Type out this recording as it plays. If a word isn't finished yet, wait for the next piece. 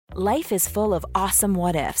Life is full of awesome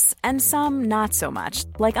what-ifs, and some not so much,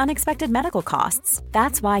 like unexpected medical costs.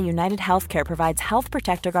 That's why United Healthcare provides Health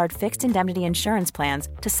Protector Guard fixed indemnity insurance plans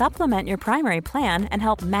to supplement your primary plan and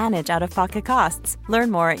help manage out-of-pocket costs.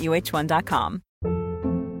 Learn more at uh1.com.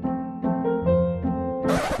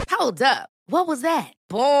 Hold up. What was that?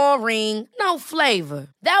 Boring. No flavor.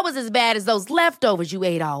 That was as bad as those leftovers you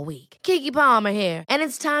ate all week. Keke Palmer here, and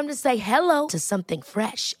it's time to say hello to something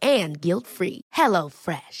fresh and guilt-free. Hello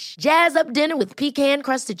Fresh. Jazz up dinner with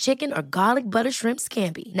pecan-crusted chicken or garlic butter shrimp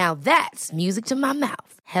scampi. Now that's music to my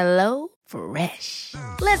mouth. Hello Fresh.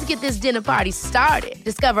 Let's get this dinner party started.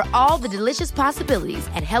 Discover all the delicious possibilities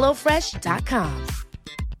at hellofresh.com.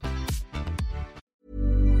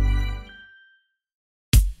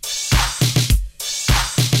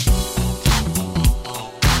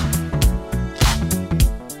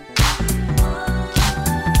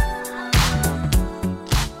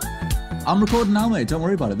 I'm recording now, mate. Don't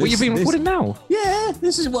worry about it. You've been recording now? Yeah.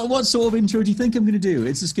 This is what sort of intro do you think I'm going to do?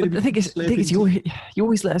 It's just going to be. The thing is, you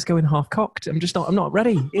always let us go in half cocked. I'm not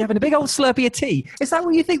ready. You're having a big old slurpee of tea. Is that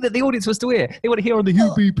what you think that the audience was to hear? They want to hear on the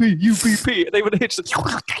UBP. They want to hear just.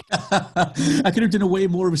 I could have done a way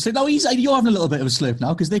more of a slurp. No, you're having a little bit of a slurp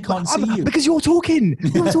now because they can't see you. Because you're talking.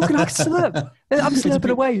 You're talking like a slurp. I'm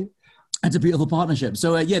slurping away. It's a beautiful partnership.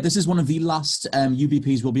 So, this is one of the last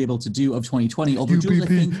UBPs we'll be able to do of 2020.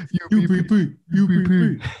 UBP.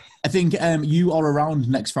 I think you are around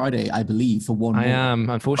next Friday, I believe, for one. I am.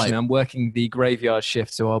 Unfortunately, I'm working the graveyard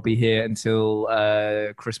shift, so I'll be here until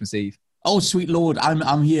Christmas Eve. Oh, sweet Lord.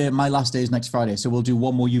 I'm here. My last day is next Friday, so we'll do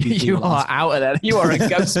one more UBP. You are out of there. You are a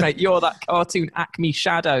ghost, mate. You're that cartoon Acme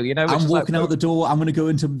shadow, you know? I'm walking out the door. I'm going to go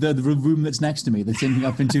into the room that's next to me. The same thing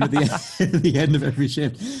I've been doing at the end of every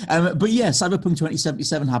shift. But yeah, Cyberpunk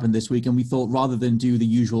 2077 happened this week, and we thought rather than do the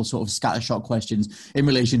usual sort of scattershot questions in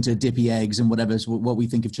relation to dippy eggs and whatever, so what we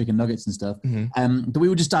think of chicken nuggets and stuff, that we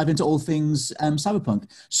would just dive into all things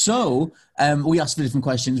Cyberpunk. So we asked for different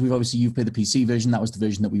questions. You've played the PC version. That was the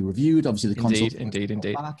version that we reviewed. Obviously, the console.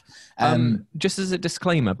 Indeed. Just as a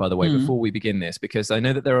disclaimer, by the way, before we begin this, because I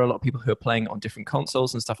know that there are a lot of people who are playing on different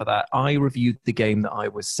consoles and stuff like that. I reviewed the game that I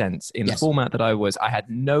was sent in the format that I had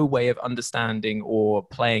no way of understanding or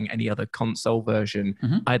playing any other console version.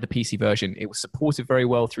 I had the PC version. It was supported very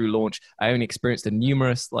well through launch. I only experienced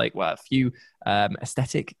a few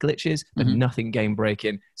aesthetic glitches, but nothing game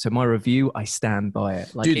breaking. So my review, I stand by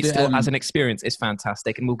it. As an experience, it's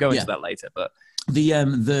fantastic, and we'll go into that later. But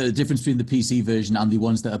the difference between the PC version and the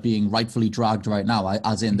ones that are being rightfully dragged right now,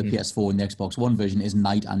 as in the PS4 and the Xbox One version, is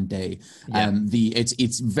night and day.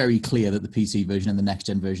 It's very clear that the PC version and the next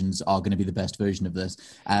gen versions are going to be the best version of this,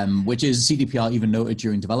 which is CDPR even noted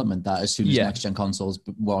during development that as soon as next gen consoles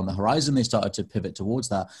were on the horizon, they started to pivot towards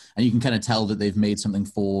that, and you can kind of tell that they've made something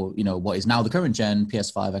for what is now the current gen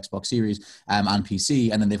PS5, Xbox Series, and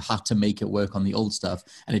PC, and then they've had to make it work on the old stuff,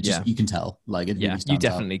 and it just you can tell really you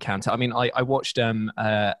definitely can tell. I mean, I watched a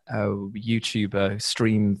YouTuber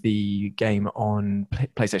stream the game on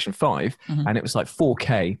PlayStation 5, and it was like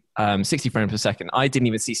 4K, 60 frames per second. I didn't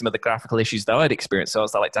even see some of the graphical issues that I'd experienced, so I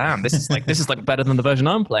was like, damn, this is like better than the version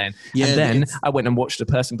I'm playing. And then I went and watched a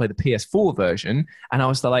person play the PS4 version, and I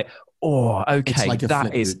was like, oh, okay, like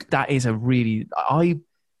that is a really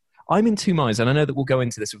I'm in two minds, and I know that we'll go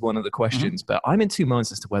into this with one of the questions, but I'm in two minds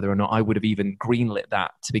as to whether or not I would have even greenlit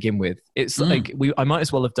that to begin with. It's like I might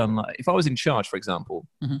as well have done, if I was in charge, for example.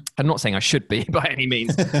 I'm not saying I should be by any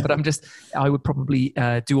means, but I would probably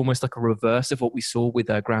do almost like a reverse of what we saw with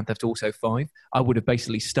Grand Theft Auto 5. I would have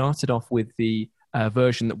basically started off with the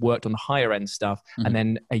version that worked on the higher end stuff, and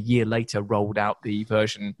then a year later rolled out the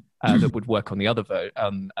version that would work on the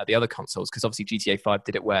other consoles, because obviously GTA 5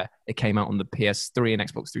 did it where it came out on the PS3 and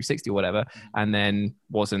Xbox 360 or whatever, and then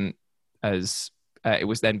wasn't as it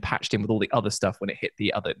was then patched in with all the other stuff when it hit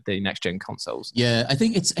the next gen consoles. Yeah, I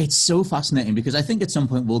think it's so fascinating, because I think at some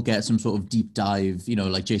point we'll get some sort of deep dive,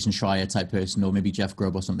 like Jason Schreier type person, or maybe Jeff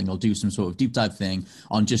Grubb or something will do some sort of deep dive thing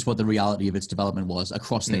on just what the reality of its development was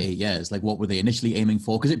across the 8 years. Like, what were they initially aiming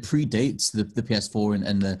for? Because it predates the PS4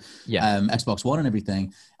 and the Xbox One and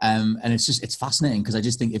everything. And it's fascinating, because I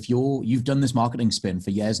just think if you've done this marketing spin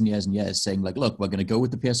for years and years and years, saying like, look, we're going to go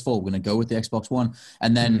with the PS4, we're going to go with the Xbox One,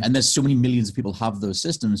 and then and there's so many millions of people have those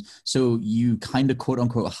systems, so you kind of quote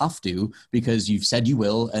unquote have to, because you've said you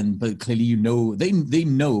will, but clearly they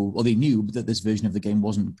know, or they knew that this version of the game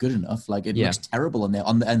wasn't good enough. Like, it looks terrible on the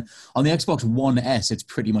Xbox One S. It's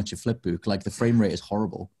pretty much a flip book. Like, the frame rate is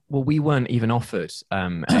horrible. Well, we weren't even offered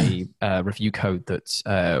a review code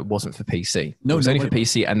that wasn't for PC. No, it was only for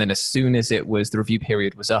PC. And then as soon as the review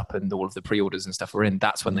period was up and all of the pre-orders and stuff were in,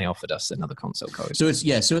 that's when they offered us another console code. So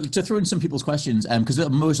so to throw in some people's questions, because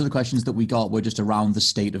most of the questions that we got were just around the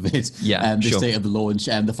state of it, state of the launch,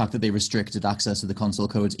 and the fact that they restricted access to the console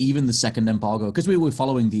codes, even the second embargo, because we were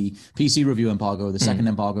following the PC review embargo. The second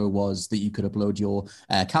embargo was that you could upload your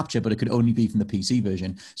capture, but it could only be from the PC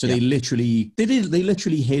version. So they literally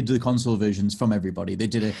hid the console versions from everybody. They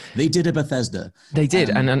did a Bethesda. They did,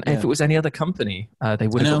 and if it was any other company, they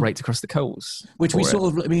would have got raked across the coals. Which we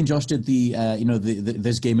sort of, me and Josh did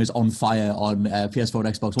this game is on fire on PS4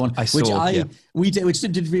 and Xbox One, which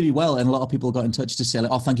did really well, and a lot of people got in touch to say,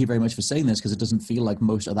 like, oh, thank you very much for saying this, because it doesn't feel like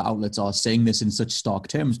most other outlets are saying this in such stark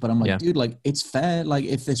terms. But I'm like, dude, like, it's fair. Like,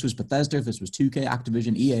 if this was Bethesda, if this was 2K,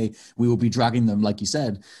 Activision, EA, we will be dragging them, like you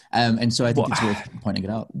said. And so I think it's worth pointing it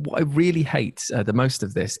out. What I really hate the most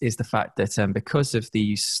of this is the fact that because of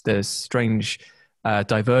the strange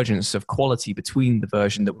divergence of quality between the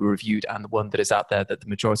version that we reviewed and the one that is out there that the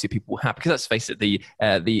majority of people have, because let's face it, the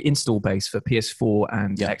install base for PS4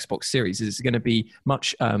 and Xbox Series is going to be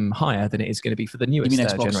much higher than it is going to be for the newest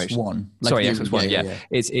generation. One? Xbox One,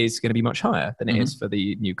 It's going to be much higher than it is for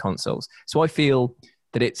the new consoles. So I feel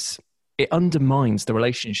that it undermines the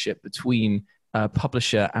relationship between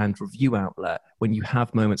publisher and review outlet when you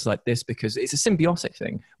have moments like this, because it's a symbiotic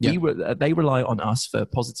thing. They rely on us for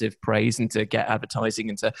positive praise and to get advertising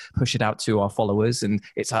and to push it out to our followers, and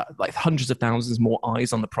it's like hundreds of thousands more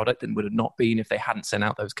eyes on the product than would have not been if they hadn't sent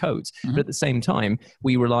out those codes. But at the same time,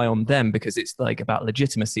 we rely on them because it's like about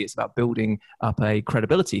legitimacy, it's about building up a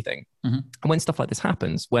credibility thing. And when stuff like this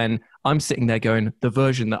happens, when I'm sitting there going, the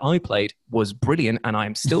version that I played was brilliant and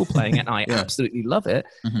I'm still playing it and I absolutely love it,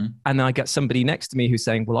 and I get somebody next to me who's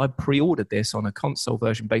saying, well, I pre-ordered this on a console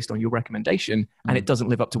version based on your recommendation and it doesn't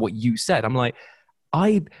live up to what you said. I'm like,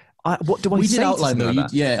 what do I say? We did outline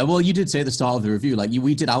though. Well, you did say at the start of the review, like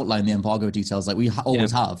we did outline the embargo details, like we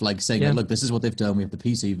always have, like saying, look, this is what they've done. We have the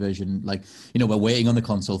PC version, like, we're waiting on the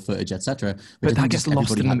console footage, etc. But that gets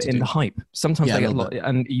lost in the hype. Sometimes they get lost,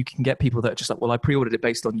 and you can get people that are just like, well, I pre-ordered it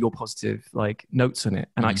based on your positive like notes on it,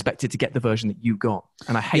 and I expected to get the version that you got,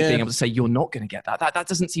 and I hate being able to say you're not going to get that. That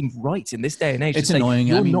doesn't seem right in this day and age. It's annoying.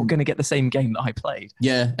 You're not going to get the same game that I played.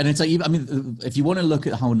 Yeah, and it's like, if you want to look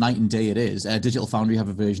at how night and day it is, Digital Foundry have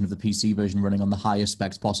a version of the PC version running on the highest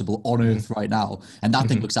specs possible on Earth right now, and that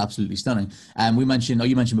thing looks absolutely stunning. And you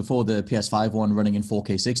mentioned before the PS5 one running in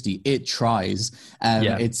 4K 60. It tries.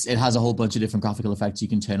 It has a whole bunch of different graphical effects you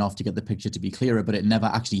can turn off to get the picture to be clearer, but it never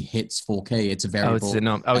actually hits 4K. It's a variable. Is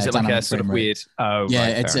it like a sort of weird?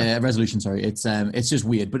 It's a resolution. Sorry, it's just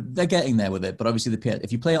weird, but they're getting there with it. But obviously,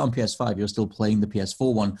 if you play it on PS5, you're still playing the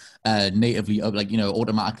PS4 one natively,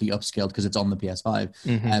 automatically upscaled because it's on the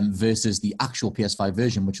PS5, versus the actual PS5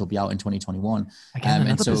 version, which will be out in 2021. Again,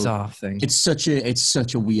 another bizarre thing. It's such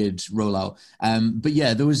a weird rollout. But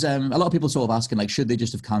yeah, there was a lot of people sort of asking, like, should they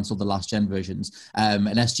just have cancelled the last gen versions? And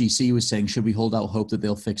SGC was saying, should we hold out hope that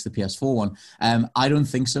they'll fix the PS4 one? I don't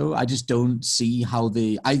think so. I just don't see how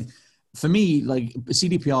for me, like,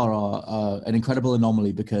 CDPR are an incredible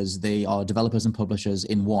anomaly because they are developers and publishers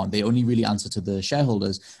in one. They only really answer to the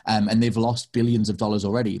shareholders, and they've lost billions of dollars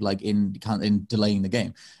already, like in delaying the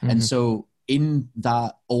game. And so in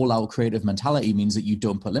that all-out creative mentality means that you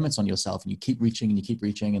don't put limits on yourself and you keep reaching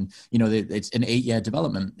and it's an 8-year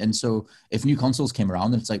development. And so if new consoles came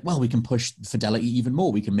around, then it's like, well, we can push fidelity even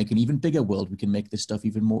more, we can make an even bigger world, we can make this stuff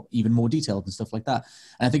even more detailed and stuff like that.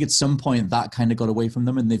 And I think at some point that kind of got away from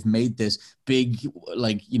them, and they've made this big,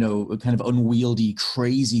 kind of unwieldy,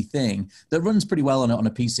 crazy thing that runs pretty well on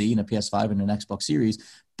a PC and a PS5 and an Xbox Series.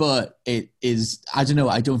 But it is, I don't know,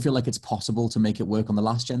 I don't feel like it's possible to make it work on the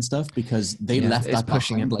last gen stuff because they left that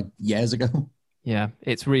pushing it like years ago. Yeah,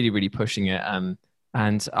 it's really, really pushing it.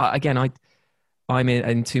 And again, I'm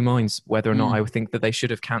in two minds whether or not I would think that they should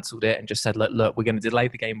have cancelled it and just said, look, we're going to delay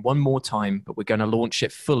the game one more time, but we're going to launch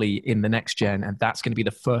it fully in the next gen, and that's going to be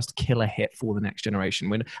the first killer hit for the next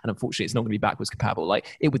generation. And unfortunately, it's not going to be backwards compatible.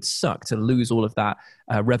 Like, it would suck to lose all of that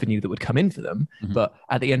revenue that would come in for them, but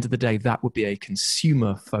at the end of the day, that would be a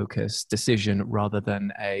consumer-focused decision rather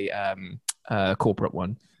than a corporate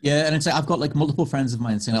one. Yeah, and it's like, I've got like multiple friends of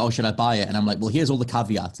mine saying, oh, should I buy it? And I'm like, well, here's all the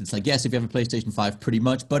caveats. It's like, yes, if you have a PlayStation 5, pretty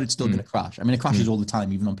much, but it's still going to crash. I mean, it crashes all the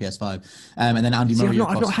time, even on PS5. And then Andy Murray...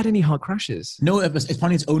 I've not had any hard crashes. No, it's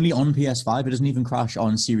funny, it's only on PS5. It doesn't even crash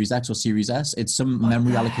on Series X or Series S. It's some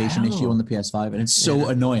memory allocation issue on the PS5, and it's so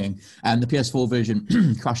annoying. And the PS4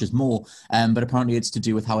 version crashes more, but apparently it's to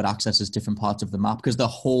do with how it accesses different parts of the map, because the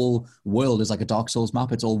whole world is like a Dark Souls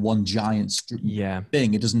map. It's all one giant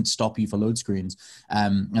thing. It doesn't stop you for load screens.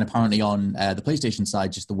 And apparently on the PlayStation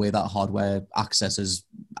side, just the way that hardware accesses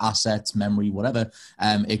assets, memory, whatever,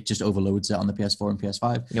 it just overloads it on the PS4 and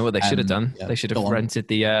PS5. You know what they should have done? They should have rented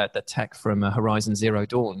the tech from Horizon Zero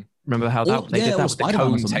Dawn. Remember how they did that with the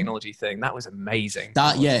cone technology thing? That was amazing.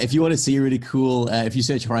 If you want to see really cool, if you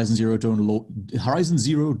search Horizon Zero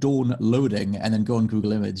Dawn loading and then go on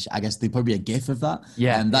Google Image, I guess there'd probably be a GIF of that.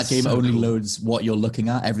 Yeah, and that game only loads what you're looking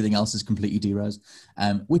at. Everything else is completely deres,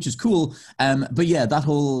 which is cool. But yeah, that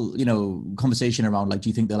whole conversation around like, do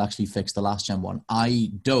you think they'll actually fix the last gen one?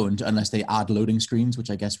 I don't, unless they add loading screens,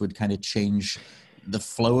 which I guess would kind of change the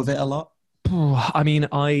flow of it a lot. I mean,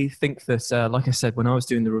 I think that, like I said, when I was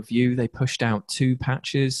doing the review, they pushed out 2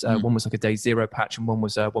 patches. One was like a day 0 patch, and one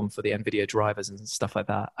was one for the NVIDIA drivers and stuff like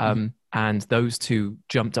that. And those 2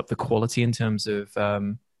 jumped up the quality in terms of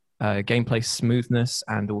gameplay smoothness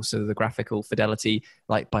and also the graphical fidelity,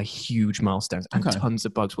 like by huge milestones. And tons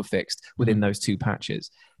of bugs were fixed within those 2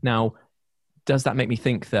 patches. Now, does that make me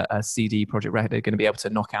think that CD Projekt Red are going to be able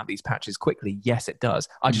to knock out these patches quickly? Yes, it does.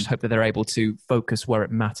 I just hope that they're able to focus where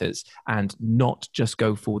it matters and not just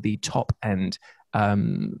go for the top end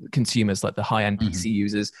consumers, like the high-end PC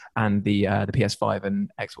users and the PS5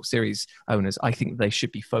 and Xbox Series owners. I think they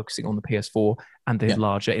should be focusing on the PS4 and the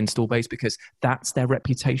larger install base, because that's their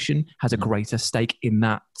reputation, has a greater stake in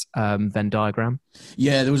that Venn diagram.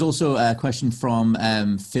 Yeah, there was also a question from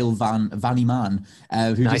Phil Van Eman,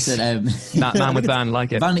 who just said... man with Van,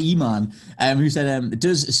 like it. Van Eman, who said,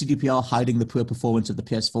 does CDPR hiding the poor performance of the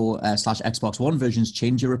PS4 / Xbox One versions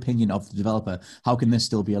change your opinion of the developer? How can this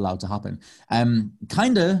still be allowed to happen?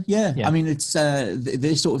 Kinda, yeah. I mean, it's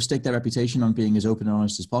they sort of stake their reputation on being as open and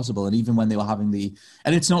honest as possible. And even when they were having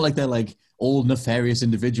and it's not like they're like all nefarious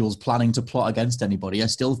individuals planning to plot against anybody. I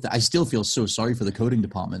still feel so sorry for the coding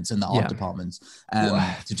departments and the art departments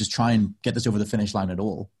to just try and get this over the finish line at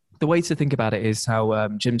all. The way to think about it is how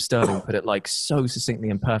Jim Sterling put it, like so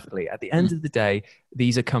succinctly and perfectly. At the end of the day,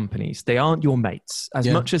 these are companies. They aren't your mates. As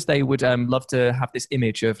much as they would love to have this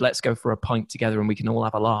image of let's go for a pint together and we can all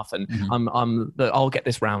have a laugh and I'll get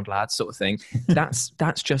this round, lad, sort of thing. That's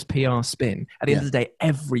just PR spin. At the end of the day,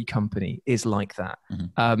 every company is like that.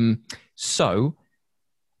 So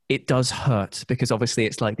it does hurt, because obviously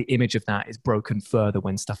it's like the image of that is broken further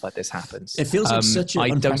when stuff like this happens. It feels like such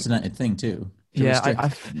an unprecedented thing too.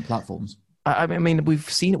 Platforms. I mean, we've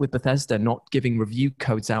seen it with Bethesda not giving review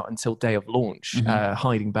codes out until day of launch,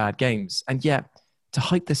 hiding bad games. And yet, to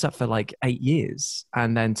hype this up for like 8 years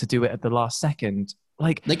and then to do it at the last second,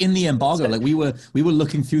 like in the embargo, like we were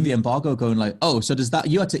looking through the embargo going like, oh, so does that,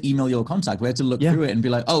 you had to email your contact. We had to look through it and be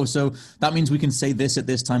like, oh, so that means we can say this at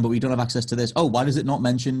this time, but we don't have access to this. Oh, why does it not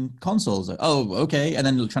mention consoles? Like, oh, okay. And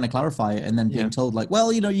then trying to clarify it and then being told like,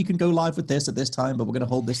 well, you can go live with this at this time, but we're going to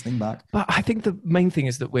hold this thing back. But I think the main thing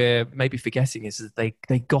is that we're maybe forgetting is that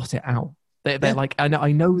they got it out. They're like,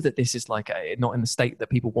 I know that this is like not in the state that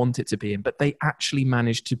people want it to be in, but they actually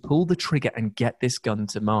managed to pull the trigger and get this gun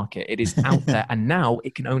to market. It is out there, and now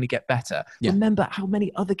it can only get better. Remember how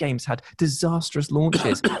many other games had disastrous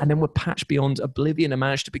launches and then were patched beyond oblivion and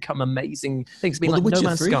managed to become amazing things. I mean, like No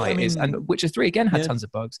Man's Sky and Witcher 3 again had tons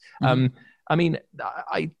of bugs. I mean,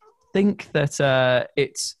 I think that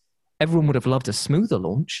everyone would have loved a smoother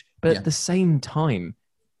launch, but at the same time,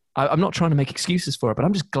 I'm not trying to make excuses for it, but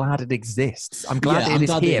I'm just glad it exists. I'm glad it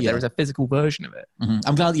is here. There is a physical version of it.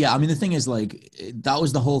 I'm glad. Yeah, I mean, the thing is, like, that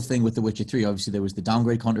was the whole thing with The Witcher 3. Obviously, there was the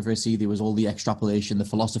downgrade controversy. There was all the extrapolation, the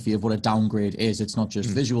philosophy of what a downgrade is. It's not just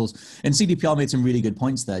visuals. And CDPR made some really good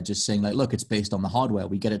points there, just saying, like, look, it's based on the hardware.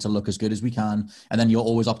 We get it to look as good as we can, and then you're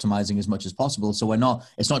always optimizing as much as possible. So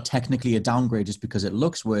it's not technically a downgrade just because it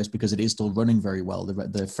looks worse, because it is still running very well.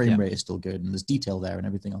 The frame rate is still good, and there's detail there and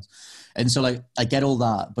everything else. And so, like, I get all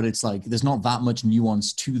that, but it's like there's not that much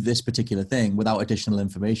nuance to this particular thing without additional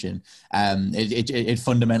information. It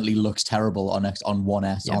fundamentally looks terrible on One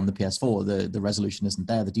S on the PS4. The resolution isn't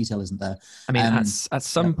there, the detail isn't there. I mean, at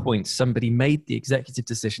some point, somebody made the executive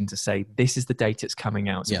decision to say, "This is the date it's coming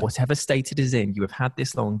out. So whatever state it is in, you have had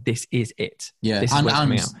this long. This is it. This is what's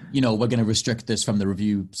coming out. We're going to restrict this from the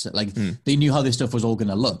review." Like they knew how this stuff was all going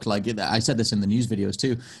to look. Like I said this in the news videos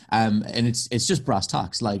too, and it's just brass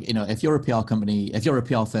tacks. Like if you're a PR company, if you're a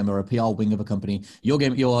PR firm or a PR wing of a company, your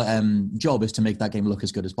job is to make that game look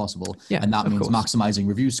as good as possible, and that means maximizing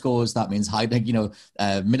review scores. That means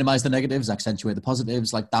minimize the negatives, accentuate the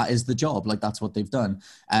positives. Like that is the job. Like that's what they've done,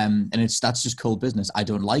 and that's just cold business. I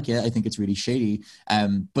don't like it. I think it's really shady,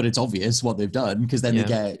 but it's obvious what they've done, because then they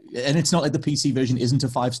get, and it's not like the PC version isn't a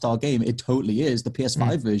 5-star game. It totally is. The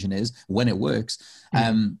PS5 version is when it works.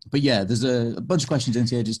 But there's a bunch of questions in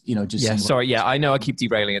here. Sorry. I know I keep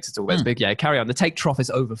derailing it to talk about this, but carry on. The Take Trough is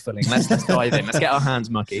overfilling. Let's dive in. Let's get our hands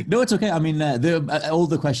mucky. No, it's okay. I mean, all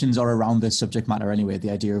the questions are around this subject matter anyway.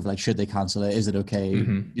 The idea of like, should they cancel it? Is it okay?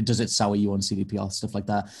 Mm-hmm. Does it sour you on CDPR? Stuff like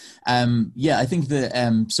that. Yeah, I think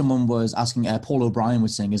that someone was asking, Paul O'Brien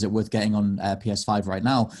was saying, is it worth getting on PS5 right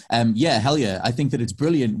now? Yeah, hell yeah. I think that it's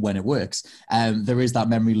brilliant when it works. There is that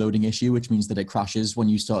memory loading issue, which means that it crashes when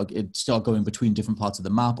you start going between different parts of the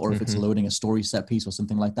map, or if it's loading a story set piece or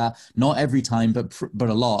something like that. Not every time, but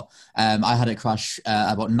a lot. I had it crash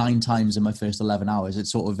about 9 times in my first 11 hours.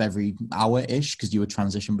 It's sort of every hour-ish because you would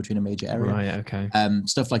transition between a major area. Right, okay.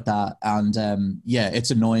 Stuff like that. And yeah,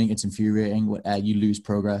 it's annoying. It's infuriating. You lose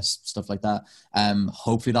progress, stuff like that.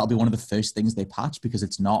 Hopefully that'll be one of the first things they patch, because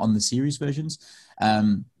it's not on the series versions.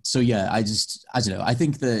 So yeah, I don't know. I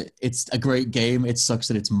think that it's a great game. It sucks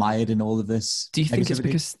that it's mired in all of this. Do you think negativity. it's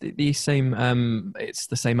because the same, it's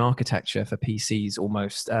the same architecture for PCs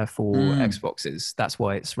almost for Xboxes? That's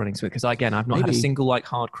why it's running smooth. Because again, I've not had a single like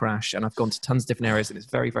hard crash, and I've gone to tons of different areas, and it's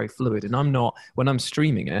very, very fluid. And when I'm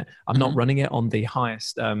streaming it, I'm not running it on the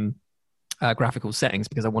highest graphical settings,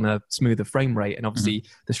 because I want a smoother frame rate, and obviously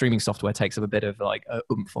the streaming software takes up a bit of like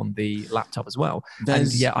oomph on the laptop as well.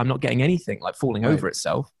 And yeah, I'm not getting anything like falling over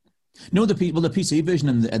itself. No, the PC version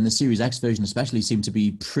and the Series X version especially seem to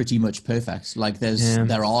be pretty much perfect. Like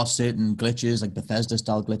there are certain glitches, like Bethesda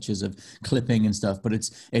style glitches of clipping and stuff, but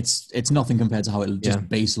it's nothing compared to how it just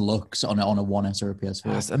base looks on a One S or a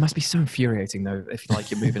PS4. It must be so infuriating though, if like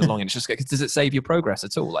you're moving along and it's just, does it save your progress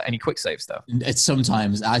at all? Like any quick save stuff? It's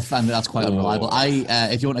sometimes. I find that's quite unreliable.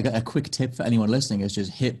 If you want to get a quick tip for anyone listening, is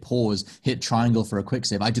just hit pause, hit triangle for a quick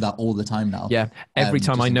save. I do that all the time now. Yeah, every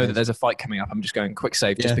time I know that there's a fight coming up, I'm just going quick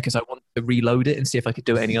save just because I want to reload it and see if I could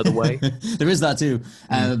do it any other way. There is that too.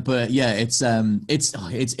 But yeah,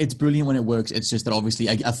 it's brilliant when it works. It's just that obviously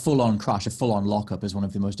a full-on crash, a full-on lockup is one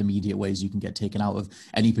of the most immediate ways you can get taken out of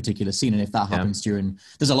any particular scene. And if that happens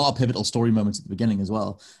there's a lot of pivotal story moments at the beginning as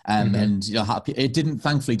well. And you know, it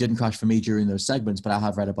thankfully didn't crash for me during those segments, but I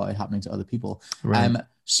have read about it happening to other people. Right.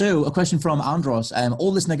 So a question from Andros,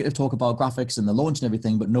 all this negative talk about graphics and the launch and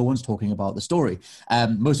everything, but no one's talking about the story.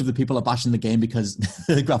 Most of the people are bashing the game because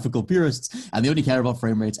they're graphical purists and they only care about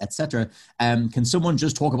frame rates, etc. Can someone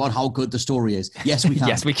just talk about how good the story is? Yes, we can.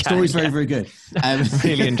 Yes, we can. Story's very, very good.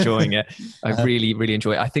 Really enjoying it. I really, really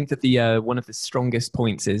enjoy it. I think that the one of the strongest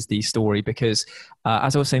points is the story, because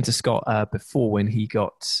as I was saying to Scott before, when he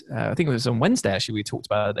got, I think it was on Wednesday actually, we talked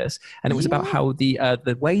about this, and it was about how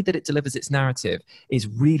the way that it delivers its narrative is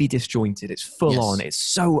really disjointed. It's full on. It's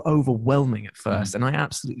so overwhelming at first, and I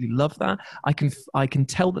absolutely love that. I can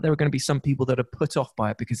tell that there are going to be some people that are put off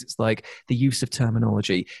by it because it's like the use of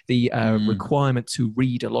terminology, the requirement to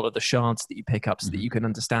read a lot of the shards that you pick up so that you can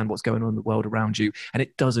understand what's going on in the world around you, and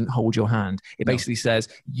it doesn't hold your hand. It basically says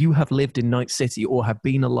you have lived in Night City or have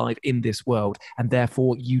been alive in this world, and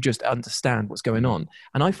therefore you just understand what's going on.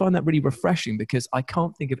 And I find that really refreshing, because I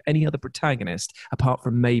can't think of any other protagonist apart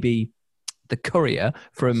from maybe the courier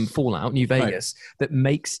from Fallout New Vegas that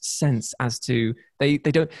makes sense as to they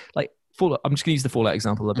don't like Fallout. I'm just going to use the Fallout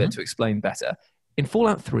example a bit to explain better. In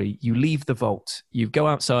Fallout 3, you leave the vault, you go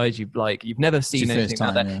outside, you've never seen anything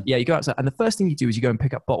like that. Yeah, you go outside, and the first thing you do is you go and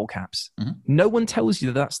pick up bottle caps. No one tells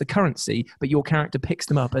you that that's the currency, but your character picks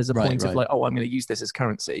them up as a point of like, oh, I'm going to use this as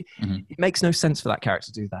currency. It makes no sense for that character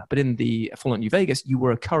to do that. But in the Fallout New Vegas, you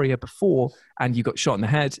were a courier before, and you got shot in the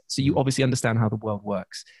head, so you obviously understand how the world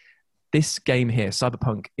works. This game here,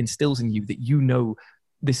 Cyberpunk, instills in you that you know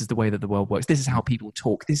this is the way that the world works. This is how people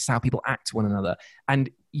talk. This is how people act to one another. And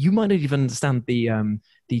you might not even understand the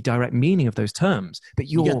direct meaning of those terms, but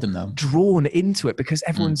you're drawn into it because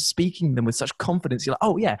everyone's speaking them with such confidence. You're like,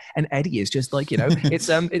 oh yeah, and Eddie is just like, you know,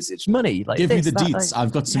 it's money. Like, give me the deets.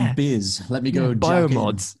 I've got some beers. Let me go.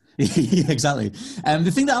 Biomods. Exactly.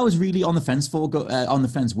 The thing that I was really on the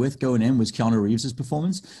fence with going in was Keanu Reeves'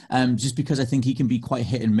 performance. Just because I think he can be quite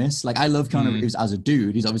hit and miss. Like, I love Keanu Reeves as a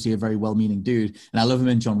dude. He's obviously a very well-meaning dude, and I love him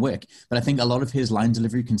in John Wick. But I think a lot of his line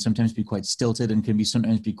delivery can sometimes be quite stilted and can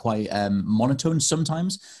sometimes be quite monotone.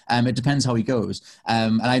 Sometimes it depends how he goes.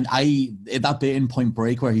 And I that bit in Point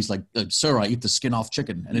Break where he's like, "Sir, I eat the skin off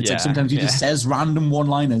chicken," and it's like sometimes he just says random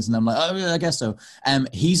one-liners, and I'm like, "Oh, yeah, I guess so."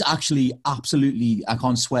 He's actually absolutely, I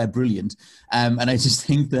can't swear, brilliant. And I just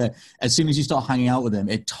think that as soon as you start hanging out with him,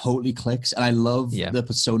 it totally clicks. And I love the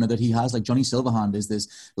persona that he has. Like, Johnny Silverhand is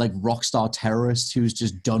this like rock star terrorist who's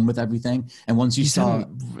just done with everything. And once you start,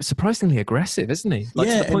 surprisingly aggressive, isn't he? Like,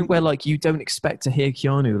 to the point where like you don't expect to hear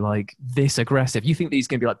Keanu like this aggressive. You think that he's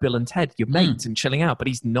going to be like Bill and Ted, your mates, and chilling out, but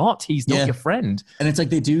he's not. He's not your friend. And it's like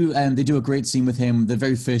they do a great scene with him. The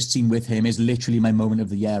very first scene with him is literally my moment of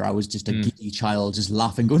the year. I was just a giddy child, just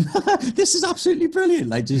laughing, going, "This is absolutely brilliant!"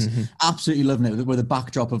 Like, Just absolutely loving it with a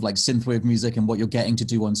backdrop of like synthwave music and what you're getting to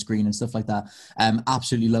do on screen and stuff like that.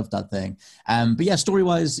 Absolutely loved that thing. But yeah,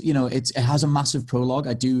 story-wise, it has a massive prologue.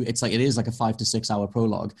 It is like a 5 to 6 hour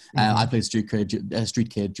prologue. I played Street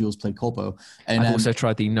Kid, Jules played Corpo. And I've also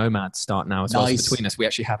tried the Nomad start now as well. So between us, we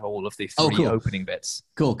actually have all of the three opening bits.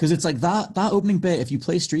 Cool, because it's like that opening bit, if you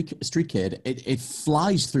play Street Kid, it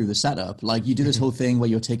flies through the setup. Like you do this whole thing where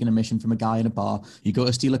you're taking a mission from a guy in a bar, you go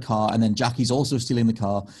to steal a car, and then Jackie's also stealing the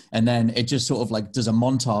car, and then it just sort of like does a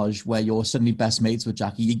montage where you're suddenly best mates with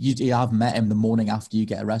Jackie. You have met him the morning after you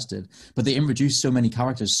get arrested, but they introduce so many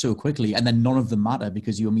characters so quickly, and then none of them matter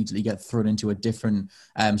because you immediately get thrown into a different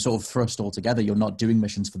sort of thrust altogether. You're not doing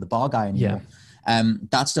missions for the bar guy anymore.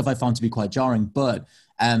 That stuff I found to be quite jarring, but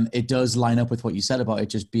it does line up with what you said about it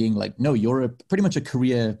just being like, no, you're pretty much a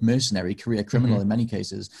career mercenary, career criminal in many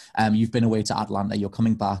cases. You've been away to Atlanta, you're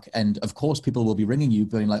coming back, and of course people will be ringing you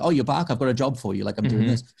being like, oh, you're back, I've got a job for you, like I'm doing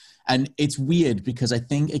this. And it's weird because I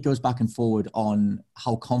think it goes back and forward on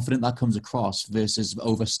how confident that comes across versus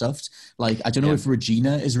overstuffed. Like, I don't know if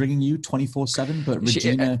Regina is ringing you 24/7, but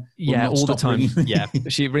Regina all the time.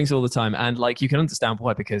 She rings all the time. And like, you can understand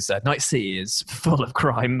why, because Night City is full of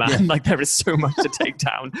crime, man. Like there is so much to take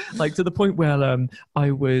down. Like to the point where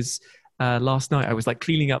I was... last night I was like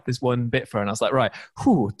cleaning up this one bit for her, and I was like, right,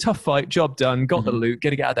 tough fight, job done, got the loot,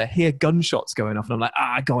 gotta get out of there. Hear gunshots going off, and I'm like,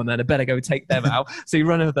 go on then, I better go take them out. So you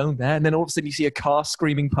run over there, and then all of a sudden you see a car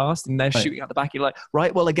screaming past, and they're shooting out the back. You're like,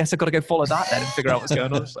 right, well, I guess I've got to go follow that then and figure out what's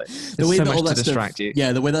going on. Like, the way so that much all that to distract you.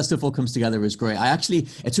 Yeah, the way that stuff all comes together is great.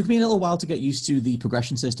 It took me a little while to get used to the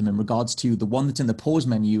progression system in regards to the one that's in the pause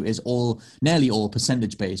menu is nearly all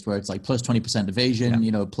percentage based, where it's like plus 20%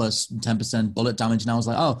 evasion, plus 10% bullet damage. And I was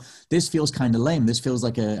like, oh, this feels kind of lame. This feels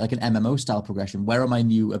like an MMO style progression. Where are my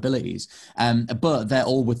new abilities? But they're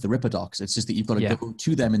all with the Ripperdocs. It's just that you've got to go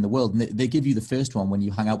to them in the world. And they give you the first one when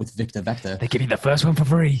you hang out with Victor Vector. They give you the first one for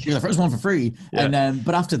free. Yeah, the first one for free. Yeah. And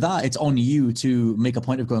but after that, it's on you to make a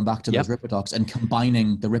point of going back to those Ripperdocs and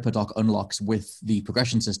combining the Ripperdoc unlocks with the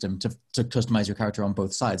progression system to customize your character on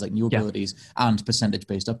both sides, like new abilities and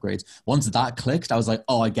percentage-based upgrades. Once that clicked, I was like,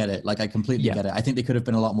 oh, I get it. Like, I completely get it. I think they could have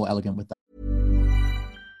been a lot more elegant with that.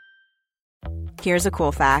 Here's a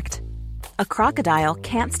cool fact. A crocodile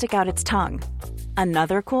can't stick out its tongue.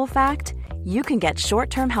 Another cool fact, you can get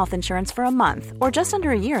short-term health insurance for a month or just under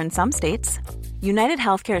a year in some states. United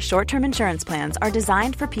Healthcare short-term insurance plans are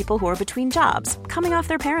designed for people who are between jobs, coming off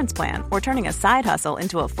their parents' plan, or turning a side hustle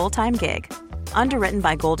into a full-time gig. Underwritten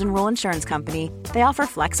by Golden Rule Insurance Company, they offer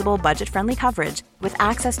flexible, budget-friendly coverage with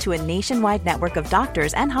access to a nationwide network of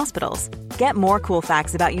doctors and hospitals. Get more cool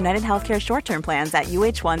facts about United Healthcare short-term plans at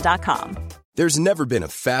uh1.com. There's never been a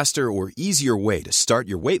faster or easier way to start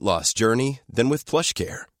your weight loss journey than with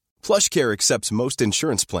PlushCare. PlushCare accepts most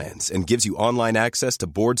insurance plans and gives you online access to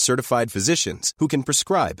board-certified physicians who can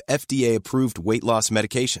prescribe FDA-approved weight loss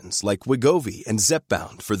medications like Wegovy and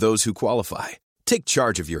Zepbound for those who qualify. Take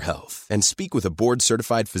charge of your health and speak with a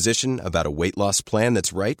board-certified physician about a weight loss plan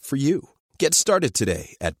that's right for you. Get started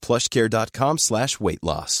today at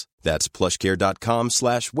plushcare.com/weight-loss. That's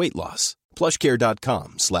plushcare.com/weight-loss.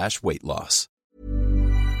 plushcare.com/weight-loss.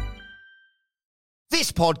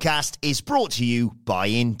 This podcast is brought to you by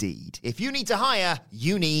Indeed. If you need to hire,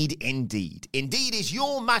 you need Indeed. Indeed is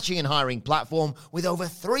your matching and hiring platform with over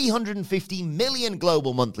 350 million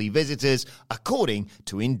global monthly visitors, according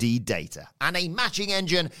to Indeed data, and a matching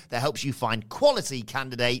engine that helps you find quality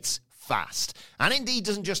candidates fast. And Indeed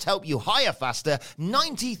doesn't just help you hire faster.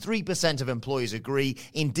 93% of employers agree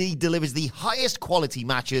Indeed delivers the highest quality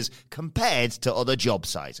matches compared to other job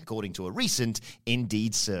sites, according to a recent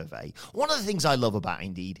Indeed survey. One of the things I love about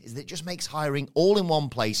Indeed is that it just makes hiring all in one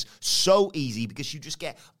place so easy because you just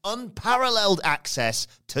get unparalleled access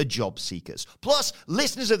to job seekers. Plus,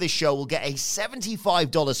 listeners of this show will get a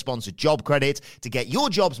 $75 sponsored job credit to get your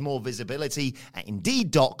jobs more visibility at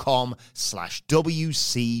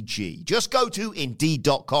Indeed.com/WCG. Just go to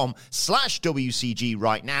Indeed.com/WCG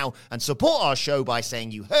right now and support our show by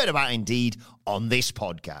saying you heard about Indeed on this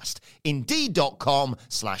podcast.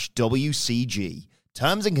 Indeed.com/WCG.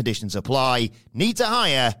 Terms and conditions apply. Need to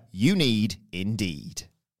hire? You need Indeed.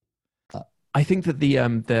 I think that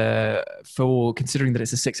for considering that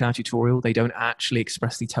it's a 6-hour tutorial, they don't actually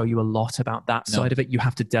expressly tell you a lot about that side of it. You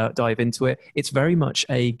have to dive into it. It's very much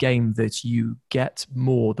a game that you get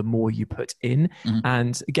more the more you put in.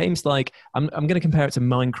 And games like, I'm going to compare it to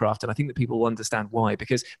Minecraft, and I think that people will understand why,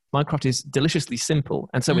 because Minecraft is deliciously simple,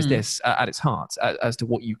 and so is this at its heart as to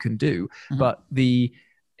what you can do. But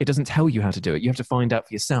it doesn't tell you how to do it. You have to find out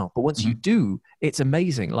for yourself. But once you do it's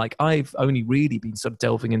amazing. Like I've only really been sort of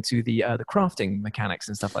delving into the crafting mechanics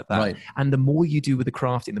and stuff like that. Right. And the more you do with the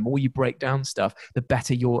crafting, the more you break down stuff, the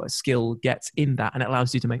better your skill gets in that, and it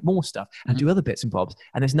allows you to make more stuff and do other bits and bobs.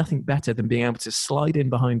 And there's nothing better than being able to slide in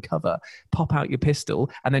behind cover, pop out your pistol,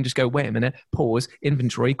 and then just go, wait a minute, pause,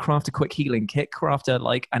 inventory, craft a quick healing kit, craft a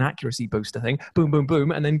like an accuracy booster thing, boom, boom,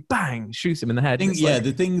 boom, and then bang, shoot him in the head.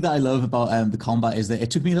 The thing that I love about the combat is that it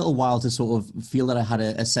took me a little while to sort of feel that I had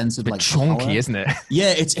a sense of like chonky, power. Isn't it?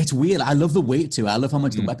 Yeah, it's weird. I love the weight to it. I love how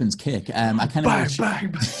much the weapons kick. I kind of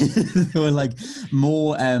bang. there were like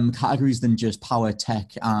more categories than just power,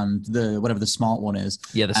 tech, and whatever the smart one is.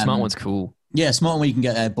 Yeah, the smart one's cool. Yeah, smart where you can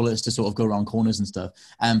get bullets to sort of go around corners and stuff.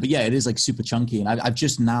 But yeah, it is like super chunky. And I've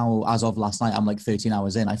just now, as of last night, I'm like 13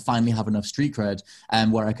 hours in. I finally have enough street cred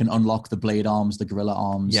where I can unlock the blade arms, the gorilla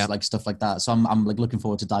arms, like stuff like that. So I'm like looking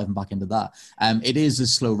forward to diving back into that. It is a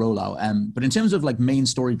slow rollout. But in terms of like main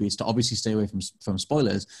story beats, to obviously stay away from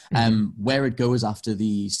spoilers, where it goes after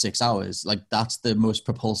the 6 hours, like that's the most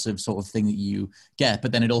propulsive sort of thing that you get.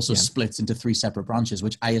 But then it also splits into 3 separate branches,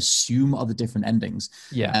 which I assume are the different endings.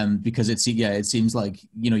 Because it seems like,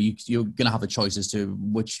 you're going to have a choice as to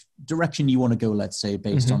which direction you want to go, let's say,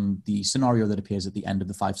 based on the scenario that appears at the end of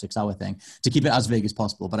the 5-6 hour thing, to keep it as vague as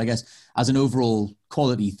possible. But I guess as an overall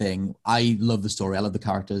quality thing, I love the story. I love the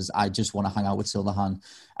characters. I just want to hang out with Silverhand.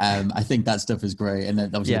 I think that stuff is great. And then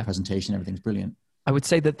obviously the presentation, everything's brilliant. I would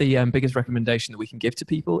say that the biggest recommendation that we can give to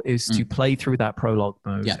people is to play through that prologue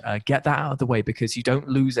mode. Get that out of the way, because you don't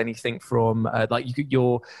lose anything from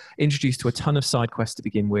you're introduced to a ton of side quests to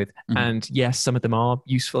begin with. And yes, some of them are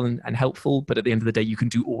useful and helpful, but at the end of the day, you can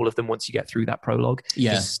do all of them once you get through that prologue.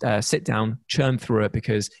 Just sit down, churn through it,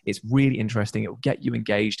 because it's really interesting. It will get you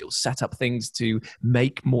engaged. It will set up things to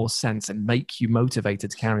make more sense and make you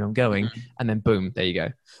motivated to carry on going. And then boom, there you go.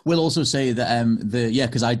 We'll also say that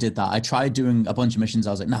because I did that. I tried doing a bunch of missions.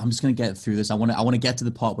 I was like, no, I'm just going to get through this. I want to get to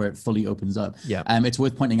the part where it fully opens up. It's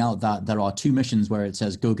worth pointing out that there are 2 missions where it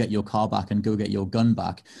says go get your car back and go get your gun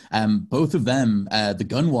back. Both of them, the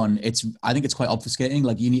gun one, I think it's quite obfuscating.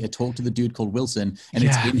 Like, you need to talk to the dude called Wilson, and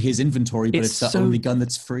it's in his inventory, but it's the only gun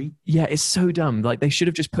that's free. Yeah, it's so dumb. Like, they should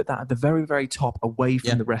have just put that at the very, very top, away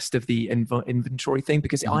from the rest of the inventory thing,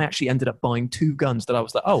 because I actually ended up buying 2 guns that I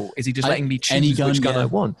was like, oh, is he just letting me choose which gun I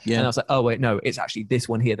want? And I was like, oh wait, no, it's actually this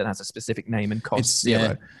one here that has a specific name and costs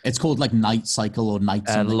 0. It's called like Night Cycle or Night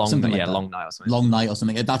something, like that. Long Night or something. Long Night or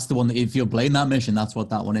something. That's the one that, if you're playing that mission, that's what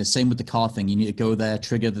that one is. Same with the car thing. You need to go there,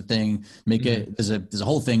 trigger the thing, make it. There's a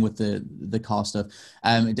whole thing with the car stuff.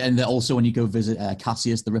 And then also when you go visit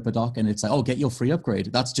Cassius the Ripper Doc, and it's like, oh, get your free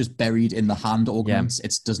upgrade. That's just buried in the hand augments.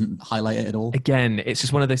 It doesn't highlight it at all. Again, it's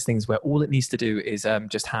just one of those things where all it needs to do is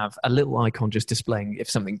just have a little icon just displaying if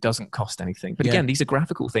something doesn't cost anything. But again, these are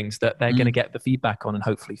graphical things that they're going to get the feedback on and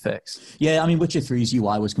hopefully fix. Yeah, I mean, Witcher 3's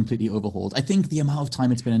UI was completely overhauled. I think the amount of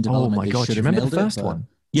time it's been in development. Oh my God, do you remember the first one?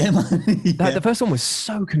 Yeah, man. The first one was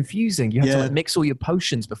so confusing. You had to like mix all your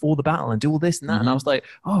potions before the battle and do all this and that. And I was like,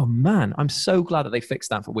 oh man, I'm so glad that they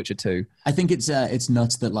fixed that for Witcher 2. I think it's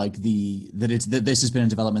nuts that like that this has been in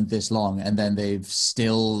development this long, and then they've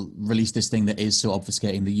still released this thing that is so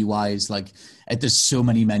obfuscating. The UI is like, there's so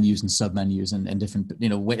many menus and sub menus and different,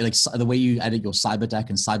 like the way you edit your cyber deck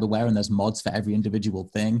and cyberware, and there's mods for every individual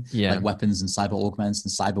thing, like weapons and cyber augments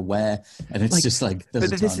and cyberware, and it's just like. But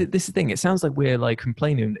this is the thing. It sounds like we're like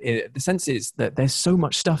complaining. The sense is that there's so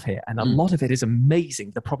much stuff here, and a lot of it is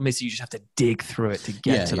amazing. The problem is you just have to dig through it to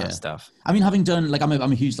get to that stuff. I mean, having done like I'm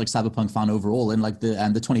a huge like cyberpunk fan overall, and like the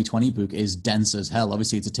 2020 book is dense as hell.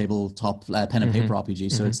 Obviously, it's a tabletop pen and paper RPG,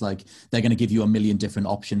 so it's like they're going to give you a million different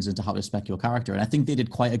options into how to spec your character, and I think they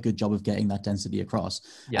did quite a good job of getting that density across.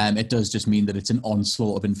 It does just mean that it's an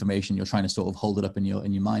onslaught of information. You're trying to sort of hold it up in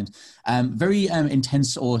your mind. Very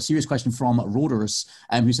intense or serious question from Rodorus,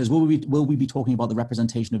 who says, will we be talking about the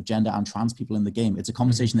representation of gender and trans people in the game? It's a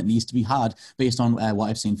conversation that needs to be had based on what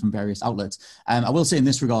I've seen from various outlets. I will say in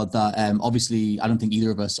this regard that obviously I don't think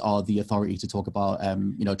either of us are the authority to talk about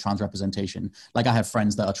trans representation. Like, I have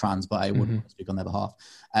friends that are trans, but I wouldn't speak on their behalf.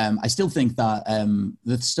 I still think that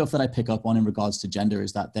the stuff that I pick up on in regards to gender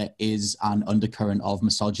is that there is an undercurrent of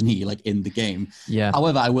misogyny like in the game.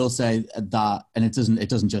 However, I will say that, and it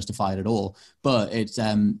doesn't justify it at all, but it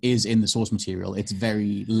is in the source material. It's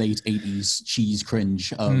very late 80s cheese cringe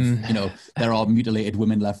of there are mutilated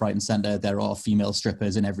women left, right, and center. There are female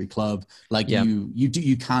strippers in every club. Like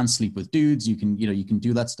you can sleep with dudes. You can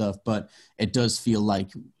do that stuff, but it does feel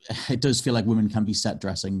like women can be set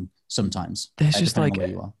dressing sometimes. There's just like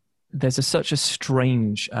there's such a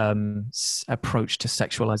strange approach to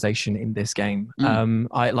sexualization in this game.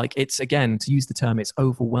 It's, again, to use the term, it's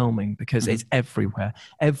overwhelming because it's everywhere.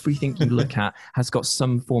 Everything you look at has got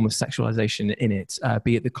some form of sexualization in it,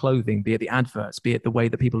 be it the clothing, be it the adverts, be it the way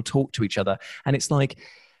that people talk to each other. And it's like,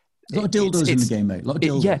 a lot of dildos in the game, mate. A lot of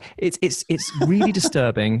dildos. It's really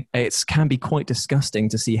disturbing. It can be quite disgusting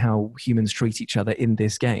to see how humans treat each other in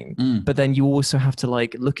this game. But then you also have to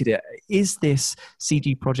like look at it. Is this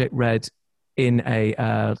CG Projekt Red in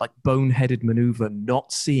a boneheaded maneuver,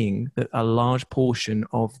 not seeing that a large portion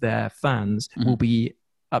of their fans will be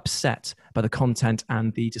upset by the content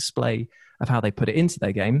and the display of how they put it into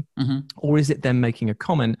their game? Or is it them making a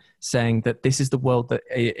comment saying that this is the world that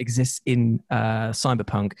exists in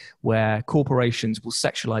Cyberpunk, where corporations will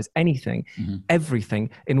sexualize anything, everything,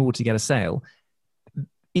 in order to get a sale?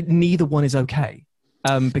 Neither one is okay,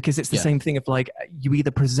 because it's the same thing of like, you either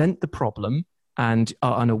present the problem and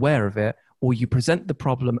are unaware of it, or you present the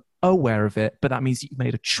problem aware of it, but that means you've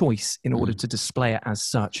made a choice in order to display it as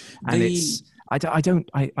such. And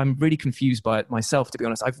I'm really confused by it myself, to be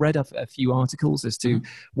honest. I've read a few articles as to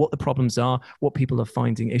what the problems are, what people are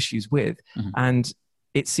finding issues with. And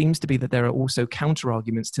it seems to be that there are also counter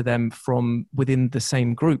arguments to them from within the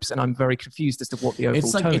same groups, and I'm very confused as to what the overall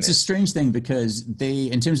tone is. It's a strange thing because they,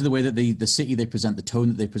 in terms of the way that the city they present, the tone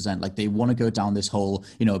that they present, like they want to go down this whole,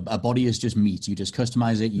 a body is just meat. You just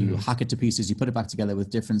customize it, you hack it to pieces, you put it back together with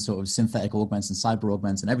different sort of synthetic augments and cyber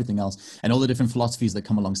augments and everything else, and all the different philosophies that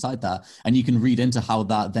come alongside that. And you can read into how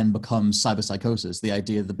that then becomes cyber psychosis, the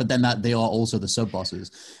idea that, but then that they are also the sub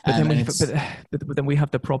bosses. But then we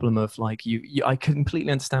have the problem of like, I completely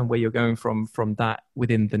understand where you're going from that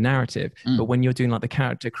within the narrative, but when you're doing like the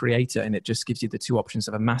character creator and it just gives you the two options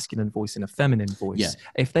of a masculine voice and a feminine voice,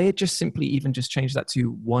 if they had just simply even just changed that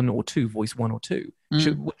to one or two, voice one or two,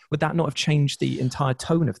 would that not have changed the entire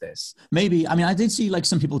tone of this? Maybe. I mean, I did see like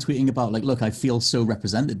some people tweeting about like, look, I feel so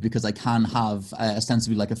represented because I can have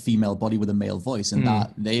ostensibly like a female body with a male voice, and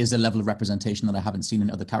that there is a level of representation that I haven't seen in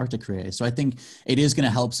other character creators. So I think it is going to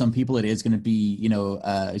help some people. It is going to be,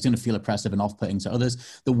 it's going to feel oppressive and off-putting to others.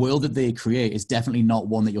 The world that they create is definitely not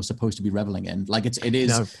one that you're supposed to be reveling in. Like it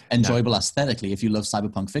is enjoyable aesthetically if you love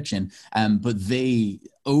cyberpunk fiction, but they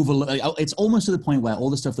it's almost to the point where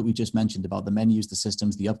all the stuff that we just mentioned about the menus, the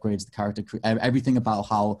systems, the upgrades, the character, everything about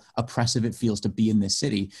how oppressive it feels to be in this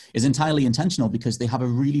city is entirely intentional, because they have a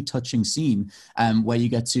really touching scene where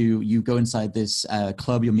you go inside this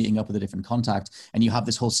club, you're meeting up with a different contact, and you have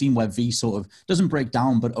this whole scene where V sort of doesn't break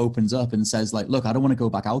down but opens up and says like, look, I don't want to go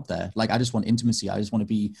back out there. Like, I just want intimacy. I just want to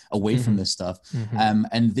be away from this stuff.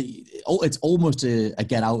 And it's almost a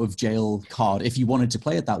get out of jail card if you wanted to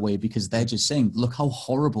play it that way, because they're just saying, look how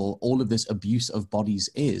horrible all of this abuse of bodies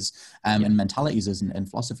is, and mentalities is, and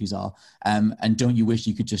philosophies are, and don't you wish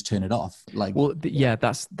you could just turn it off? Like, well,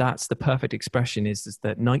 that's the perfect expression. Is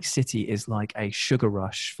that Night City is like a sugar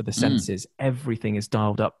rush for the senses. Everything is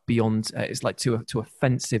dialed up beyond. It's like to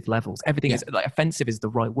offensive levels. Everything is like, offensive is the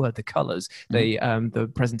right word. The colors,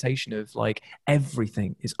 the presentation of like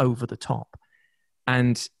everything is over the top,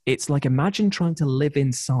 and it's like, imagine trying to live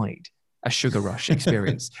inside a sugar rush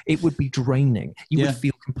experience. It would be draining. You would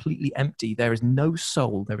feel completely empty. There is no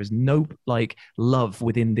soul. There is no like love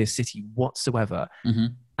within this city whatsoever.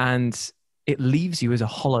 And it leaves you as a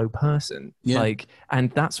hollow person. Like,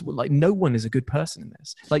 and that's like, no one is a good person in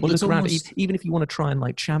this. Like, you look around, even if you want to try and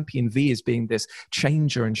like champion V as being this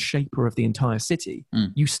changer and shaper of the entire city,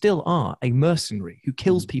 you still are a mercenary who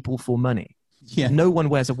kills people for money. No one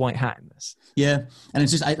wears a white hat in this. And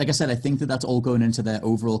it's just, like I said, I think that's all going into their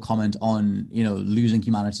overall comment on, losing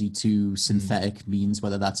humanity to synthetic means,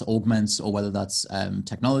 whether that's augments or whether that's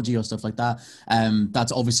technology or stuff like that.